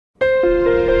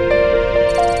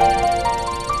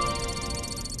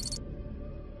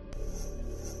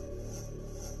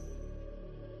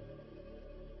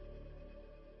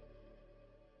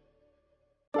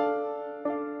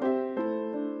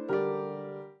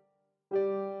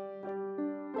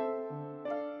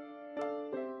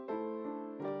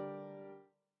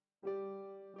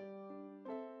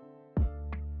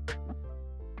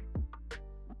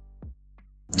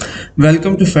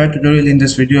Welcome to FAD Tutorial. In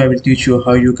this video, I will teach you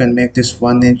how you can make this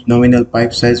 1-inch nominal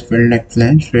pipe size weld neck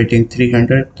flange rating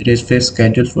 300. It is face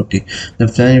schedule 40. The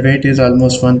flange weight is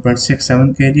almost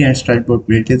 1.67 kg and strike board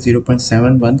weight is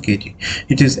 0.71 kg.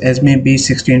 It is ASME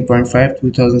B16.5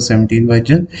 2017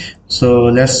 version. So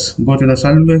let's go to the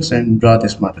Solidworks and draw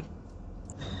this model.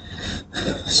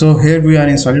 So here we are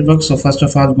in Solidworks. So first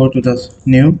of all, go to the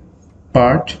new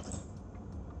part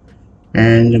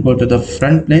and go to the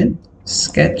front plane,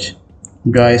 sketch,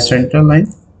 draw a center line.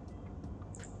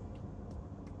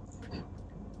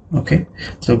 Okay,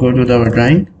 so go to our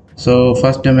drawing. So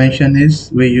first dimension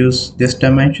is, we use this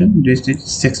dimension, this is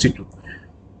 62.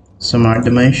 Smart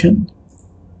dimension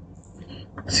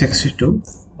 62.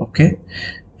 Okay,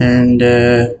 and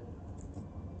go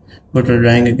to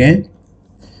drawing again.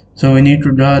 So we need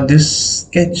to draw this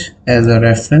sketch as a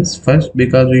reference first,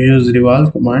 because we use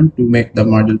revolve command to make the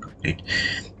model complete.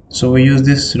 So we use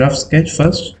this rough sketch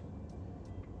first.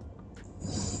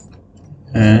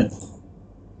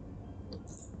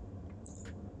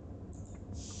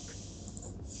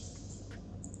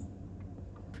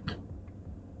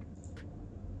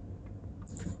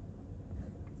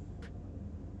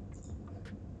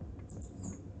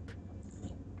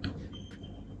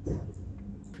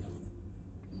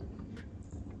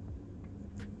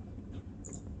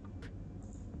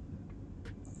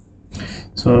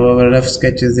 So our rough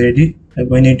sketch is ready.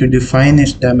 We need to define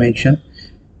its dimension.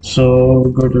 So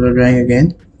go to the drawing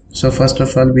again. So first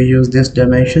of all, we use this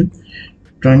dimension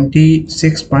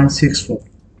 26.64.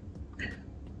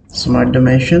 Smart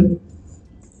dimension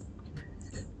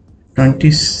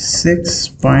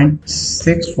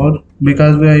 26.64,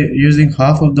 because we are using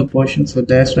half of the portion, so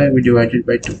that's why we divided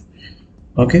by 2.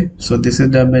 Okay, so this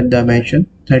is the dimension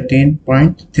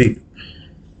 13.3,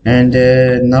 and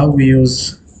now we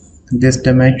use this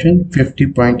dimension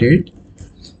 50.8.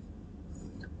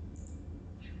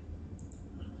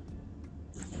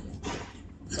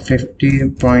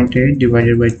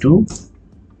 Divided by 2.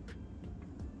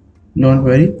 Don't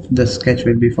worry, the sketch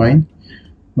will be fine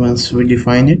once we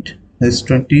define it. It's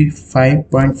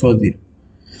 25.40,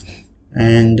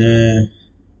 and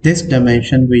this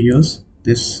dimension we use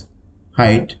this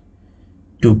height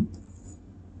 2.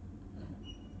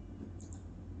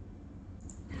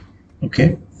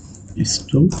 Okay, it's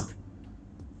 2.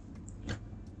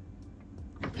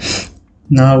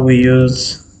 Now we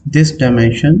use this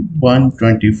dimension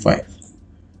 125.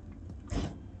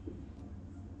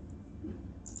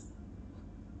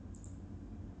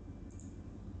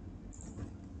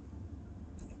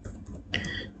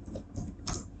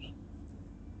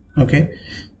 Okay,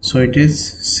 so it is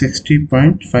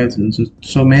 60.50.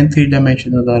 So main 3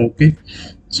 dimensions are okay.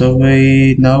 So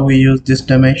now we use this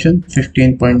dimension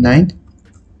 15.9.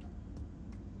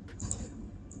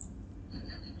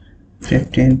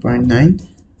 15.9.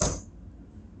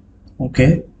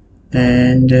 Okay,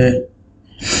 and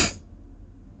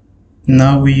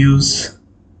now we use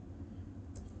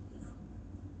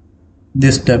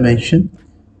this dimension.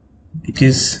 It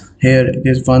is here, it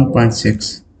is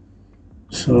 1.6.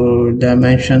 so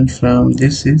dimension from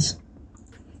this is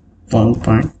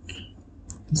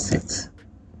 1.6.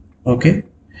 okay,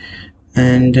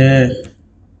 and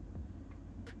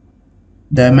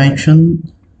dimension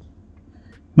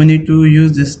we need to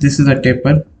use this is a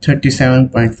taper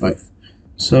 37.5.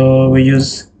 so we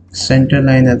use center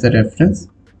line as a reference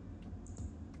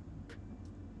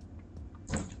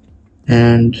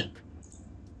and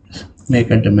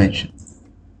make a dimension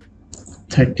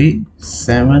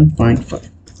 37.5.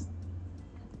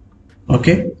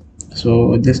 okay,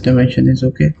 so this dimension is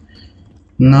okay.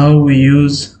 Now we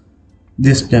use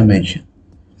this dimension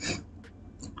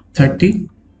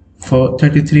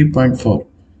 33.4.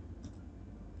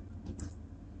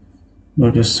 go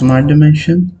to smart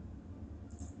dimension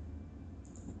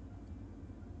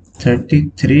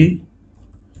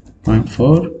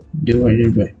 33.4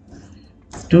 divided by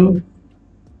 2.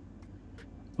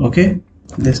 okay,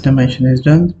 this dimension is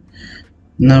done.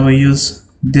 Now we use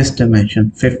this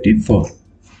dimension 54.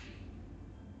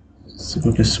 So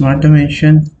go to smart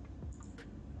dimension,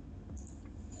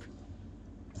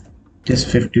 just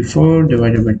 54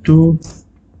 divided by 2.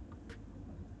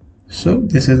 So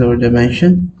this is our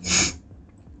dimension,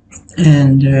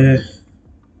 and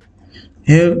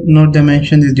here no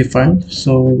dimension is defined,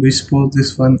 so we suppose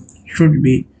this one should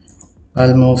be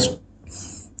almost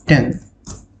 10.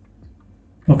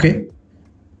 okay,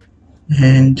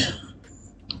 and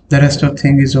the rest of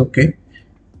thing is okay.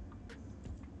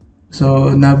 So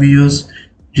now we use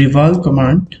revolve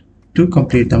command to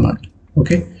complete the model.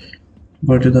 okay,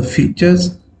 go to the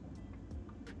features,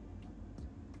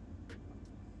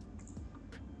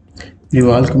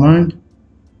 revolve command,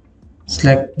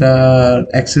 select the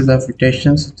axis of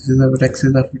rotation. So this is our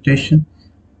axis of rotation.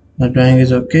 The drawing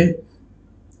is okay.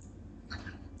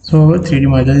 So our 3D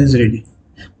model is ready.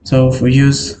 So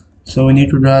we need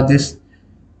to draw this.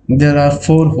 There are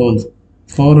four holes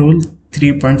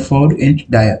 3.4 inch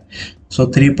dia. So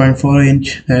 3.4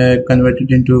 inch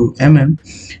converted into mm,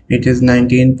 it is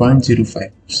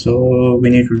 19.05. So we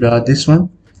need to draw this one.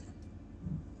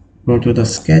 Go to the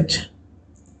sketch,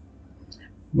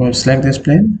 go select this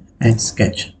plane and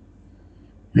sketch,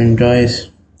 and draw a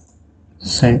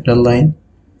center line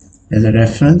as a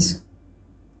reference.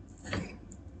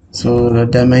 So the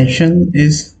dimension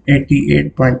is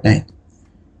 88.9.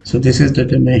 So this is the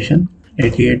dimension,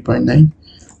 88.9.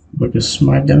 Go to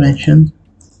smart dimension,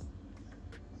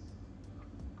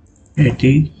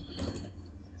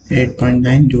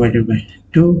 88.9 divided by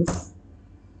 2.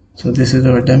 So this is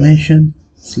our dimension.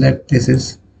 Select this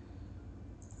is,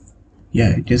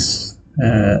 yeah, it is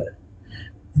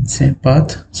same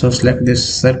path. So select this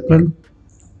circle.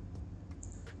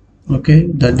 Okay,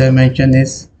 the dimension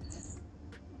is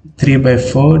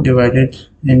 3/4 divided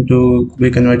into, we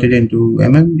converted into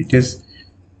mm, it is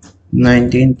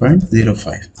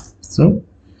 19.05. So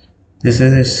this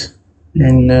is this,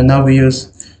 and now we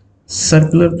use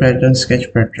circular pattern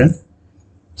sketch pattern.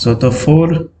 So the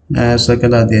four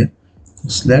circle are there.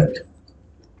 Select,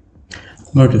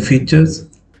 go to features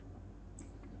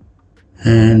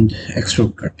and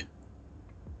extrude cut.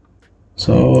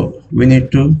 So we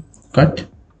need to cut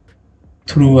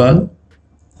through all.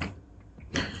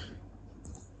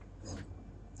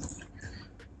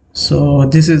 So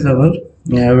this is our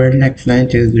weld neck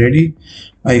flange is ready.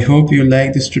 I hope you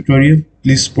like this tutorial.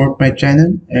 Please support my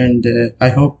channel, and I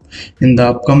hope in the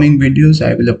upcoming videos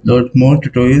I will upload more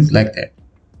tutorials like that.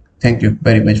 Thank you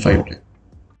very much for your time.